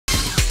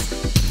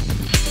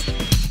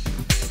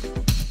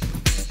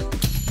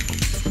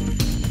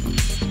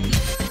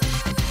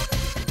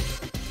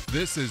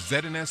This is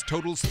ZNS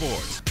Total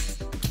Sports.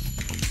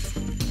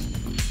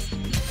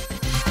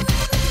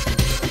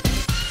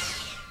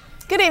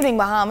 Good evening,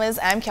 Bahamas.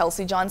 I'm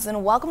Kelsey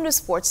Johnson. Welcome to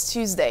Sports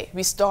Tuesday.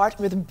 We start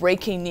with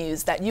breaking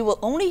news that you will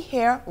only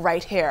hear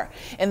right here.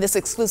 In this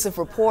exclusive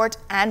report,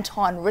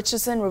 Anton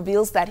Richardson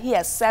reveals that he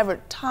has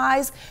severed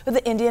ties with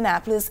the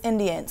Indianapolis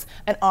Indians,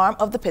 an arm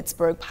of the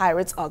Pittsburgh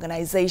Pirates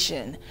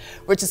organization.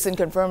 Richardson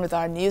confirmed with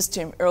our news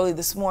team early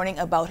this morning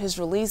about his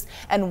release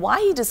and why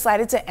he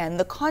decided to end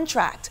the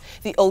contract.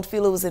 The old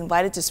fielder was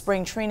invited to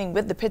spring training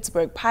with the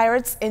Pittsburgh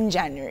Pirates in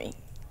January.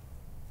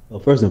 Well,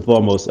 first and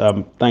foremost,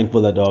 I'm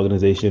thankful that the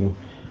organization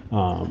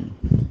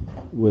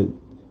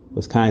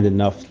was kind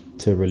enough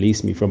to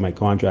release me from my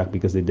contract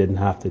because they didn't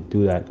have to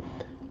do that.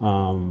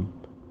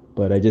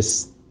 But I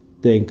just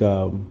think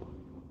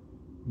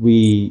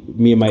me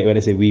and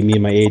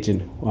my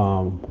agent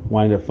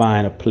wanted to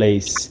find a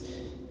place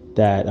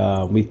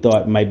that we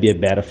thought might be a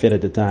better fit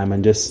at the time,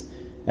 and just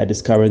at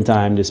this current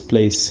time, this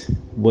place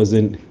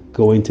wasn't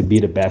going to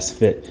be the best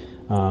fit,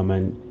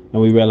 and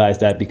we realized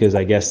that because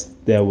I guess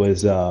there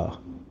was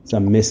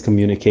some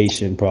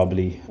miscommunication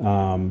probably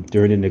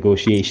during the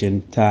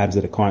negotiation times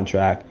of the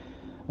contract,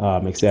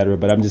 etc.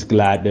 But I'm just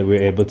glad that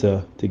we're able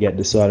to get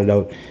this sorted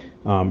out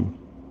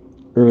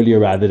earlier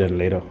rather than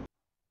later.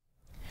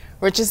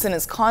 Richardson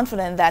is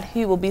confident that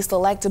he will be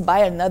selected by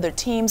another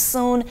team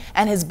soon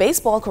and his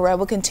baseball career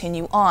will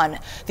continue on.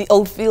 The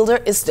old fielder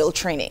is still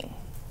training.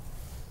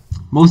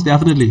 Most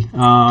definitely.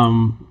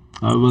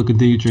 I will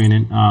continue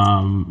training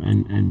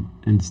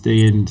and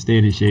stay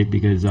in shape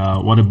because I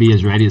want to be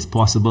as ready as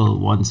possible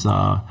once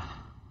I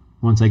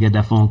get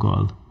that phone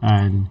call.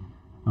 And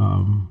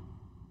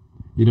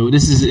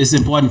it's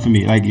important for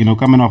me. Like,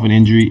 coming off an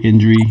injury,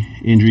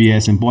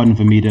 it's important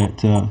for me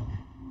to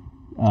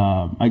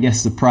I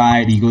guess the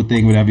pride, ego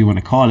thing, whatever you want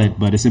to call it.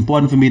 But it's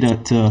important for me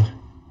to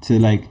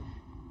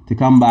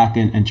come back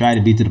and try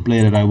to be to the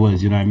player that I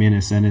was. You know what I mean?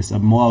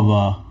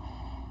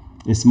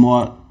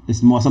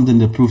 It's more something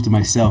to prove to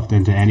myself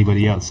than to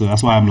anybody else. So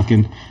that's why I'm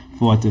looking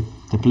forward to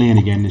playing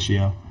again this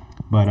year.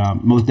 But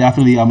most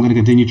definitely, I'm going to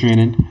continue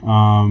training.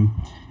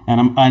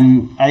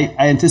 And I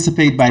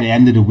anticipate by the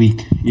end of the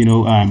week,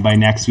 by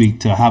next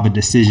week, to have a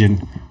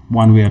decision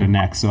one way or the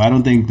next. So I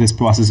don't think this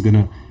process is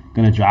gonna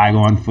drag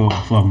on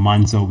for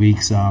months or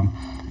weeks.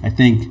 I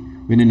think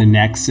within the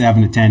next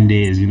 7 to 10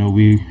 days,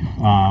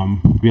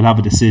 we'll have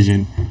a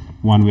decision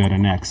one way or the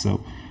next. So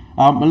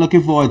I'm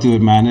looking forward to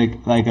it, man.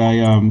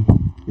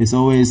 It's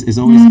always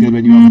good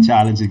when you have a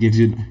challenge. It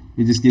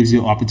just gives you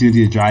an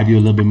opportunity to drive you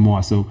a little bit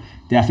more. So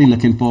definitely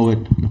looking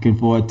forward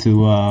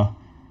to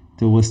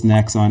what's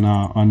next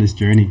on this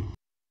journey.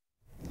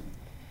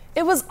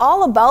 It was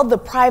all about the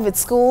private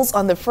schools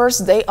on the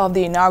first day of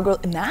the inaugural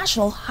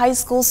National High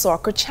School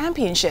Soccer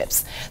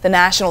Championships. The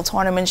national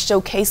tournament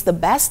showcased the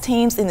best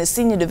teams in the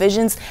senior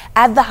divisions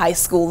at the high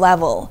school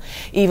level.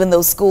 Even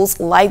though schools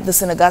like the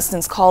St.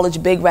 Augustine's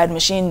College Big Red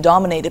Machine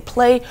dominated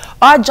play,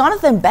 our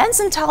Jonathan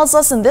Benson tells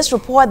us in this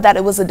report that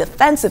it was a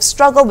defensive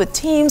struggle with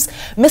teams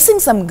missing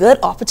some good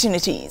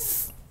opportunities.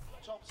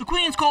 The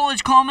Queen's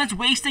College Comets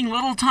wasting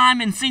little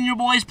time in senior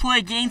boys play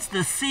against the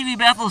CV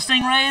Bethel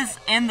Stingrays.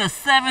 In the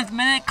 7th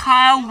minute,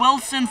 Kyle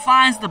Wilson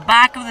finds the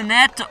back of the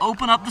net to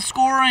open up the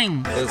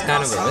scoring. It was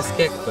kind of a miss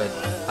kick, but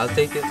I'll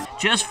take it.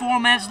 Just 4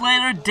 minutes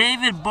later,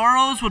 David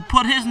Burrows would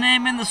put his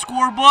name in the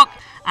scorebook.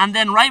 And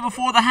then right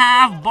before the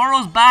half,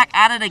 Burrows back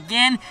at it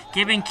again,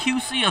 giving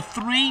QC a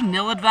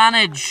 3-0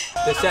 advantage.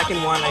 The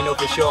second one, I know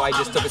for sure, I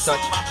just took a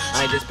touch and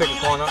I just picked a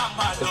corner.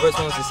 The first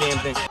one was the same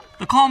thing.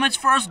 The Comets'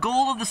 first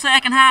goal of the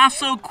second half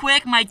so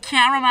quick, my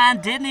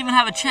cameraman didn't even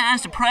have a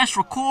chance to press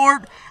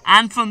record.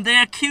 And from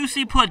there,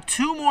 QC put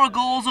 2 more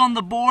goals on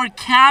the board,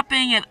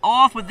 capping it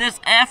off with this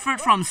effort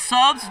from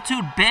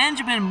substitute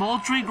Benjamin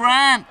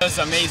Moultrie-Grant. It was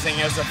amazing.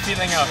 It was a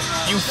feeling of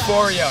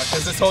euphoria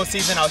because this whole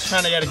season I was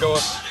trying to get a goal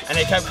and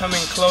they kept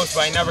coming close,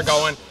 but I never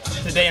got one.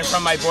 Today in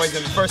front of my boys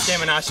in the first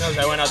game of Nationals,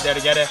 I went out there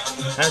to get it,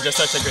 and it was just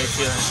such a great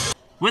feeling.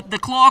 With the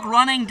clock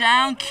running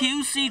down,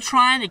 QC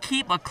trying to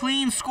keep a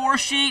clean score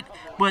sheet,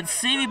 but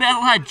CV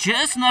Bethel had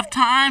just enough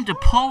time to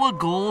pull a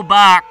goal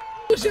back.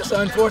 It was just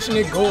an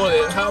unfortunate goal.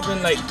 It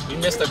happened we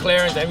missed the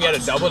clearance and we had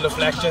a double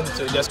deflection,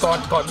 so it just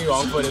caught me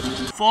wrong-footed.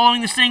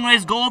 Following the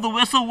Stingrays' goal, the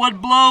whistle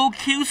would blow.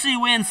 QC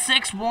wins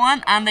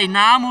 6-1, and they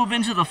now move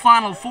into the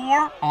Final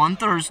Four on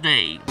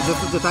Thursday.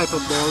 This is the type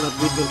of ball that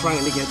we've been trying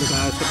to get the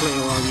guys to play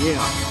all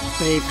year.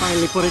 They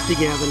finally put it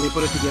together, and they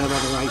put it together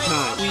at the right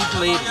time. We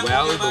played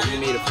well, but we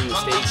made a few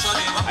mistakes.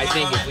 I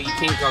think if we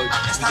get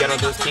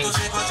out those things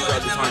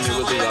throughout the tournament,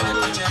 we'll do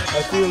well.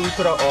 I feel we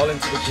put our all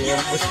into the game.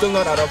 We're still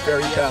not at our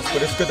very best,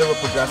 but it's good that we're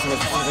progressing as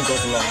the season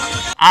goes along.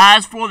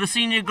 As for the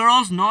senior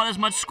girls, not as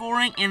much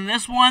scoring in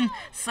this one.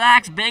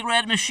 Sack's Big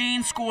Red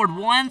Machine scored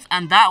once,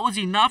 and that was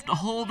enough to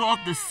hold off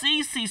the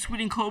CC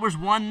Sweeting Cobras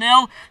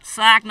 1-0.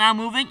 Sack now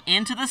moving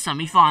into the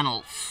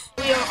semifinals.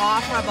 We were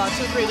off for about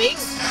 2-3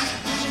 weeks.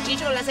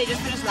 Teacher told us I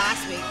just finished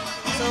last week.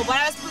 So, but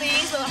I was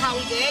pleased with how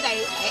we did.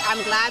 I'm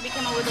glad we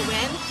came out with a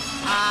win.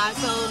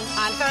 So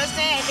on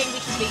Thursday, I think we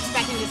should be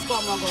expecting to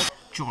score more goals.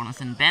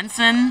 Jonathan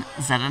Benson,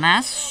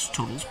 ZNS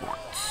Total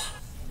Sports.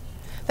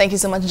 Thank you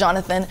so much,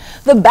 Jonathan.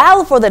 The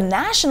battle for the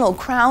national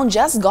crown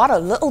just got a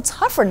little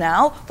tougher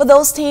now for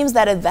those teams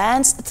that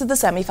advanced to the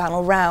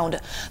semifinal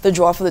round. The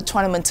draw for the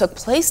tournament took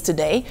place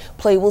today.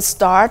 Play will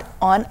start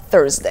on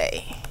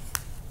Thursday.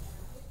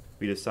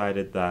 We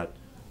decided that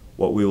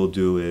what we will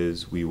do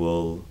is we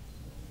will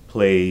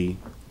play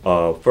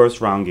a first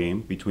round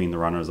game between the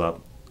runners-up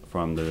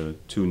from the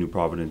two New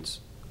Providence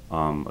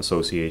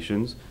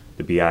associations,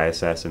 the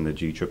BISS and the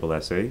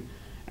GSSA,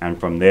 and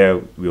from there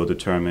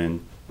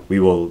we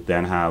will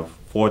then have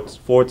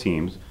four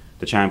teams,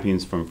 the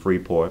champions from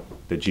Freeport,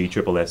 the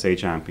GSSA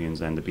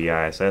champions, and the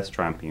BISS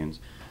champions,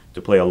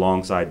 to play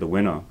alongside the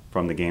winner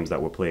from the games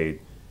that were played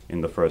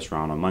in the first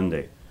round on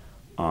Monday.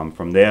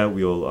 From there,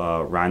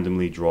 we'll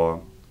randomly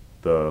draw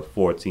the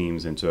four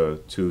teams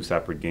into two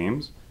separate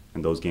games,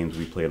 and those games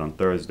will be played on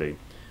Thursday.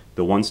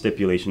 The one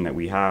stipulation that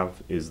we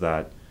have is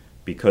that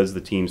because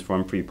the teams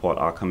from Freeport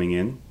are coming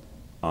in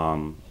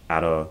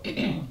at a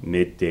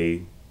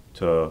midday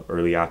to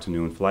early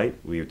afternoon flight,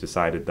 we have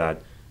decided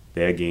that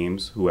their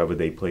games, whoever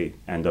they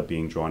end up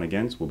being drawn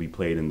against, will be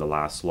played in the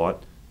last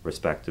slot,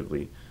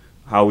 respectively.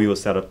 How we will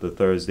set up the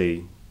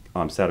Thursday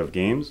set of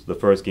games, the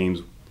first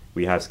games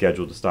we have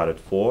scheduled to start at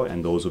 4,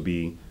 and those will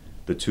be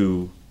the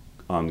two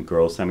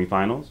girls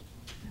semifinals.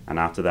 And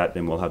after that,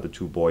 then we'll have the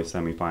two boys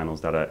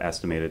semifinals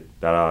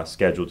that are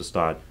scheduled to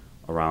start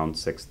around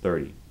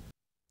 6:30.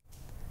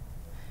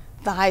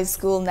 The high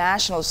school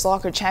national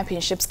soccer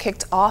championships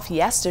kicked off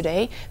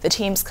yesterday. The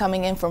teams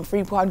coming in from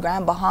Freeport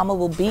Grand Bahama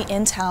will be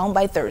in town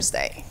by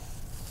Thursday.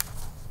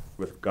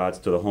 With regards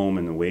to the home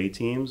and away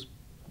teams,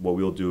 what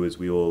we'll do is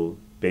we will,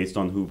 based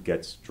on who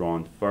gets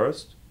drawn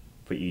first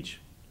for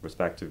each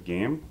respective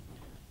game,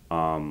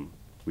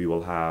 we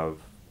will have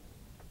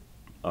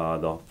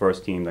the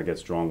first team that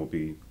gets drawn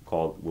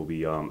will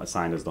be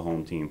assigned as the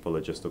home team for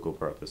logistical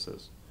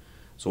purposes.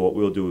 So what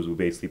we'll do is we'll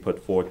basically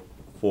put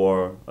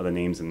four of the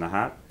names in the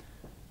hat,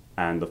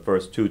 and the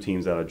first two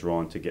teams that are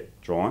drawn to get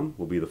drawn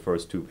will be the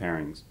first two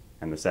pairings,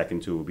 and the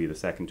second two will be the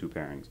second two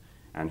pairings.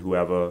 And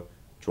whoever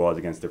draws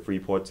against the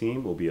Freeport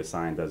team will be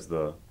assigned as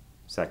the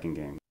second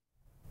game.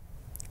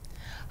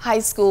 High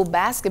school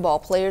basketball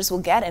players will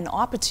get an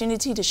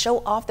opportunity to show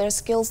off their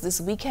skills this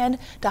weekend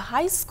to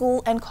high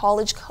school and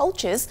college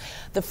coaches.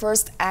 The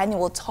first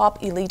annual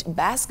Top Elite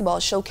Basketball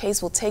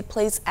Showcase will take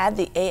place at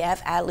the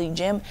AF Adley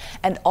Gym,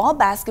 and all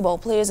basketball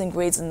players in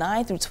grades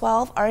 9 through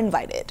 12 are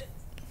invited.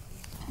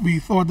 We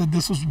thought that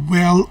this was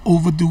well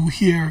overdue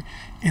here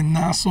in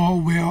Nassau,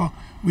 where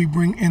we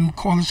bring in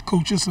college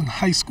coaches and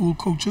high school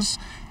coaches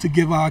to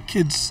give our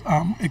kids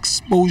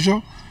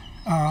exposure,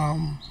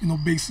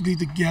 basically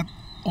to get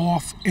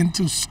off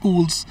into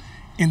schools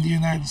in the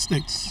United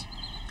States.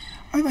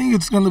 I think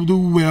it's going to do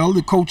well.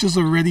 The coaches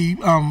already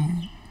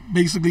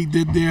basically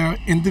did their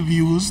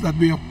interviews that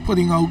we are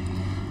putting out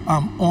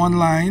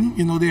online.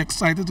 They're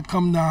excited to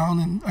come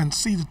down and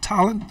see the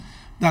talent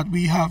that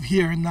we have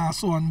here in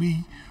Nassau, and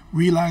we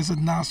realize that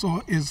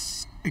Nassau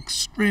is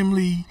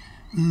extremely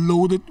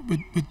loaded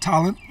with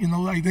talent.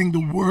 I think the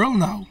world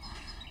now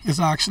is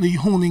actually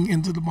honing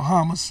into the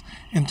Bahamas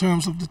in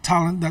terms of the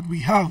talent that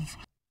we have.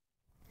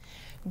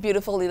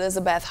 Beautiful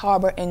Elizabeth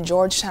Harbor in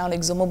Georgetown,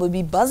 Exuma will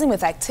be buzzing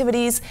with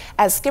activities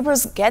as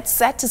skippers get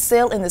set to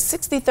sail in the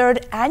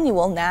 63rd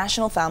Annual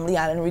National Family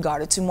Island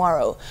Regatta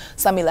tomorrow.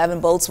 Some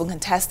 11 boats will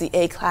contest the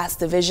A-class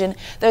division.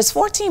 There's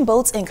 14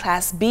 boats in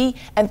Class B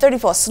and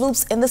 34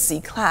 sloops in the C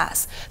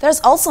class.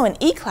 There's also an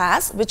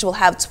E-class, which will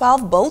have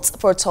 12 boats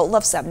for a total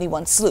of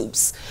 71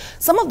 sloops.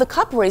 Some of the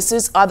cup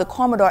racers are the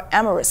Commodore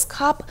Emrys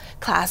Cup,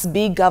 Class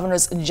B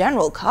Governor's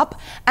General Cup,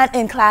 and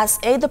in Class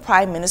A, the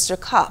Prime Minister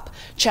Cup.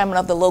 Chairman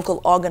of the local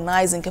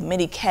organizing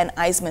committee, Ken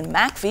Eisman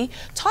McPhee,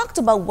 talked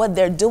about what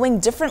they're doing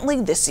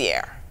differently this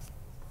year.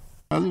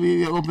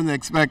 We open to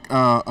expect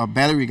a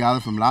better regatta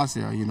from last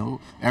year.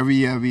 Every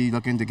year we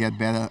looking to get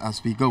better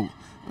as we go.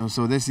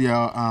 So this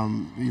year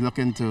we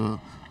looking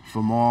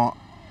for more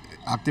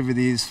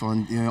activities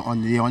on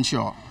the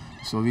onshore.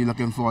 So we're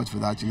looking forward for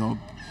that.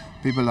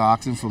 People are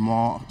asking for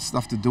more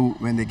stuff to do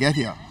when they get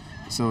here.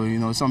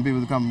 So some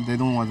people come, they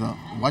don't want to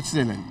watch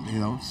sailing.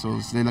 So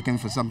they're looking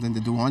for something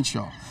to do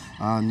onshore.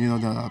 And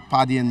the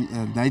party and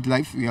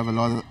nightlife, we have a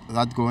lot of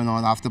that going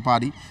on after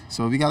party,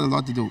 so we got a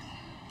lot to do.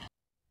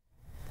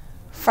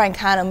 Frank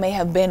Hanna may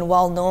have been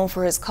well known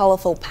for his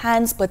colorful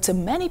pants, but to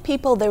many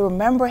people they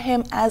remember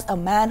him as a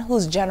man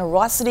whose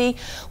generosity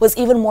was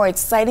even more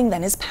exciting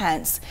than his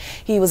pants.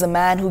 He was a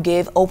man who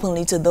gave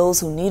openly to those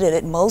who needed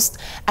it most,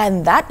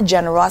 and that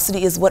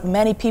generosity is what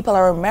many people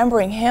are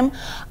remembering him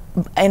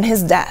in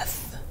his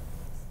death.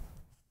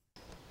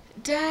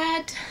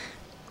 Dad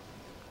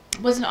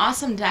was an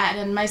awesome dad,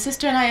 and my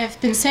sister and I have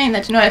been saying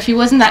that, if he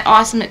wasn't that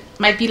awesome, it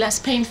might be less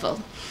painful.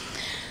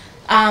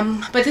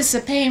 But this is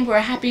a pain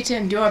we're happy to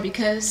endure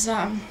because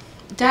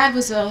Dad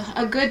was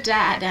a good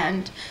dad,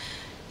 and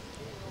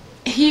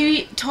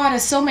he taught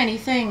us so many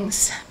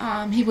things.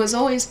 He was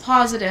always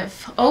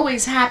positive,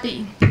 always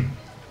happy,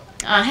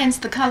 hence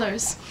the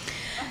colors.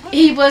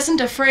 He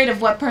wasn't afraid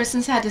of what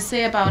persons had to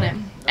say about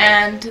him,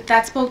 And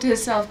that spoke to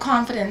his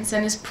self-confidence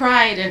and his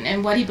pride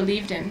in what he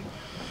believed in.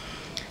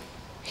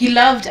 He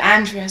loved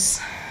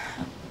Andres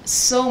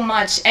so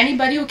much.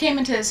 Anybody who came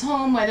into his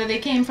home, whether they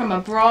came from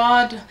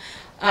abroad,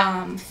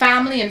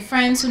 family and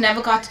friends who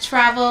never got to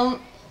travel,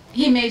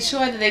 he made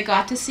sure that they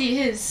got to see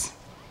his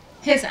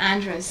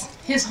Andres,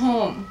 his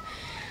home.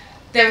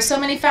 There were so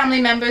many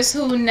family members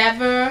who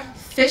never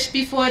fished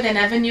before. They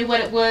never knew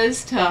what it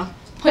was to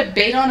put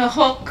bait on a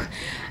hook,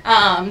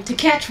 to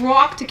catch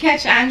rock, to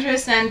catch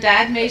Andres, and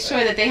Dad made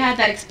sure that they had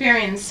that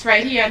experience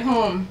right here at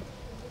home.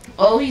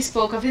 Oh, he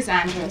spoke of his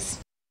Andres.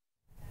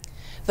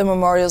 The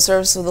memorial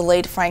service for the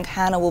late Frank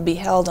Hanna will be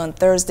held on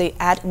Thursday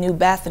at New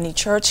Bethany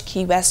Church,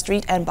 Key West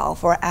Street and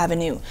Balfour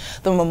Avenue.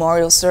 The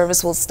memorial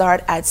service will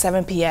start at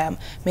 7 p.m.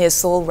 May his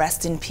soul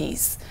rest in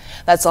peace.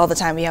 That's all the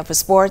time we have for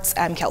sports.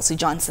 I'm Kelsey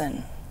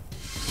Johnson.